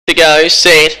To go,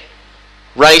 set,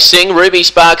 racing. Ruby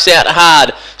Sparks out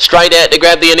hard, straight out to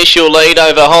grab the initial lead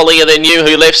over Holier Than You,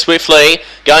 who left swiftly.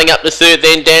 Going up to third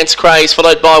then Dance Craze,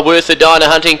 followed by Worth a Diner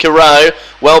Hunting Caro.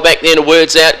 Well back then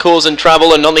Words Out, Causing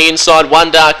Trouble, and on the inside One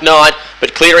Dark Night,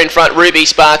 but clear in front Ruby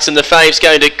Sparks, and the fave's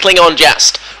going to cling on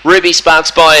just. Ruby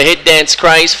Sparks by a head, Dance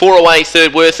Craze, 4 away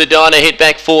third Worth a Diner, head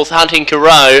back fourth Hunting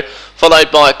Caro,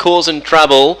 followed by Causing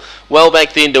Trouble. Well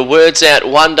back then to Words Out,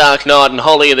 One Dark Night, and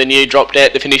Holier Than You dropped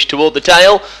out to finish toward the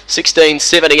tail.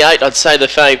 16.78, I'd say the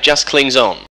fave just clings on.